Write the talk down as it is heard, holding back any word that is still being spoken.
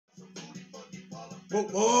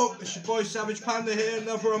Whoop whoop, it's your boy Savage Panda here,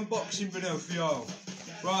 another unboxing video for y'all.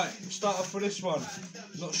 Right, start off with this one.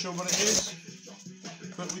 Not sure what it is,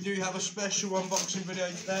 but we do have a special unboxing video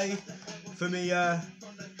today for me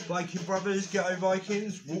Viking brothers, Ghetto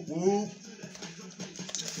Vikings. Whoop whoop.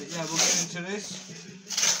 But yeah, we'll get into this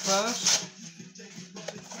first.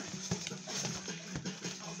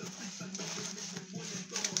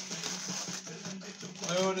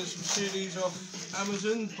 I ordered some CDs off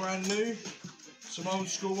Amazon, brand new. Some old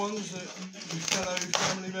school ones that you fellow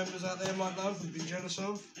family members out there might love and be jealous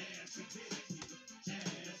of.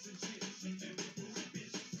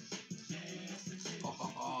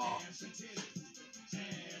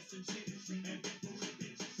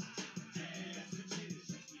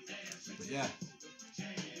 But yeah,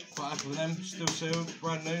 quite happy with them, still sealed,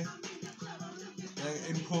 brand new. They're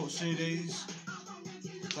import CDs.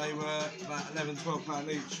 They were about £11–12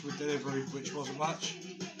 each with delivery, which wasn't much.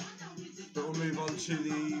 But we'll move on to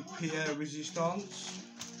the Mcl Resistance.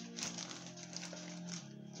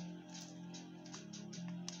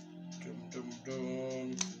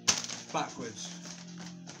 Backwards.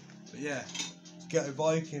 But yeah, it's Ghetto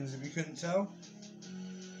Vikings if you couldn't tell.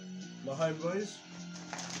 My homeboys.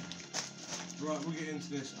 Right, we'll get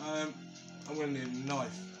into this. I'm going to need a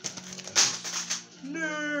knife.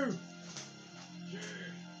 No!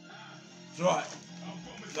 It's right.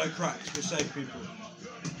 No cracks, we're safe people.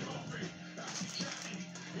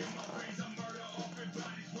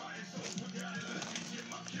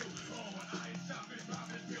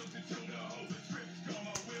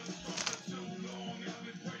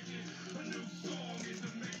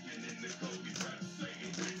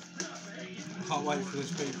 Can't wait for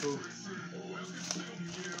this, people.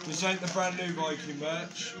 This ain't the brand new Viking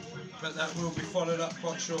merch, but that will be followed up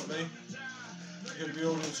quite shortly. I'm going to be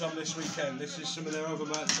ordering some this weekend. This is some of their other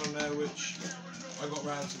merch on there which I got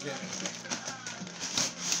round to getting.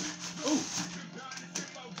 Ooh!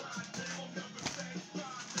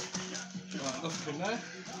 Right, nothing there.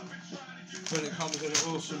 But it comes in an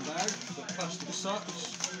awesome bag. Got plastic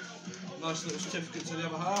sucks. Nice little certificate to the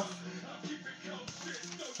other half.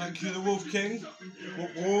 Thank you, the Wolf King.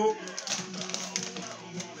 Whoop whoop.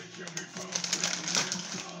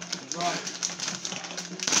 Right.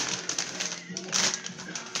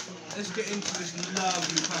 Let's get into this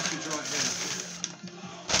lovely package right here.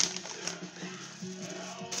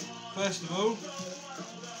 First of all,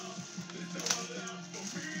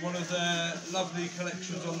 one of their lovely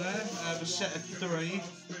collections on there. I have a set of 3.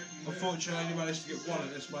 Unfortunately, I only managed to get 1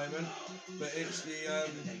 at this moment, but it's the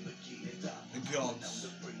gods,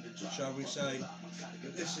 shall we say.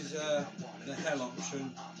 But this is the hell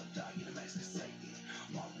option.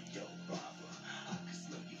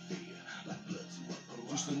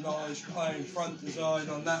 Just a nice plain front design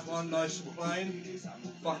on that one, nice and plain.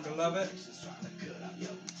 Fucking love it.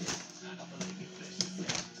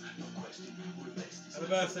 And a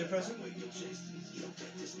birthday present.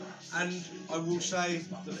 And I will say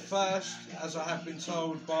the first, as I have been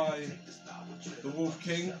told by the Wolf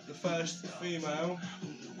King, the first female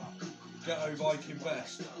Ghetto Viking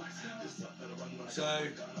vest. So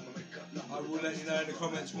I will let you know in the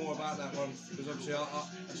comments more about that one, because obviously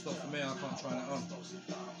it's not for me, I can't try that on.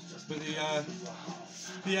 But the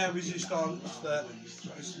Mcl Resistance that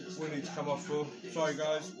we need to come off for. Sorry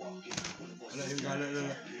guys. And here we go,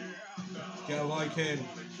 look. Ghetto Viking.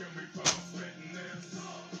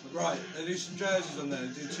 Right, they do some jerseys on there,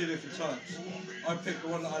 they do 2 different types. I picked the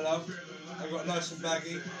one that I love. I got nice and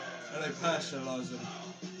baggy, and they personalise them.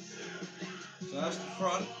 So that's the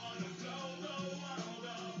front.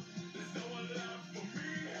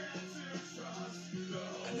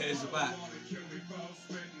 And here's the back.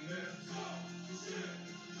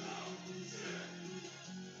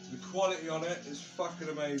 The quality on it is fucking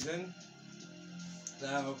amazing.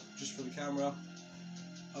 Now, just for the camera,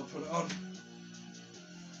 I'll put it on.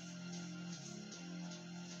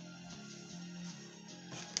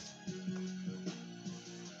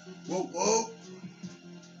 Whoa, whoa!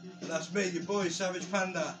 And that's me, your boy Savage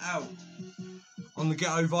Panda, out on the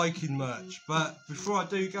Ghetto Viking merch. But before I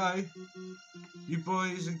do go, you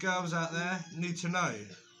boys and girls out there need to know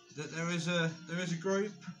that there is a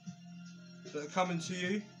group that are coming to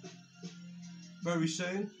you very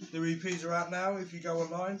soon. Their EPs are out now. If you go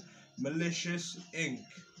online, Malicious Inc.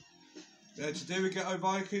 They're to do with Ghetto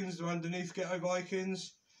Vikings. They're underneath Ghetto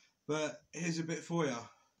Vikings. But here's a bit for you.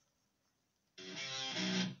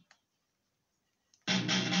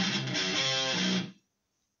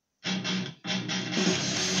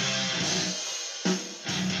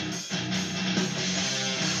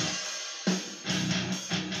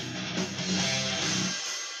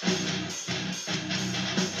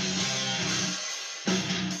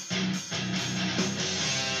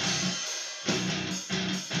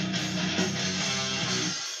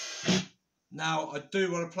 Now, I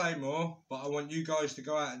do want to play more, but I want you guys to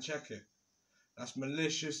go out and check it. That's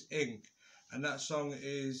Malicious Inc. And that song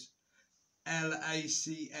is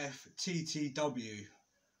LACFTTW.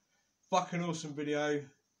 Fucking awesome video.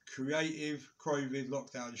 Creative, COVID,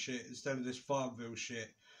 lockdown shit instead of this Farmville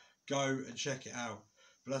shit. Go and check it out.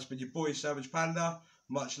 But that's been your boy Savage Panda.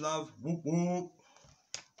 Much love. Whoop whoop.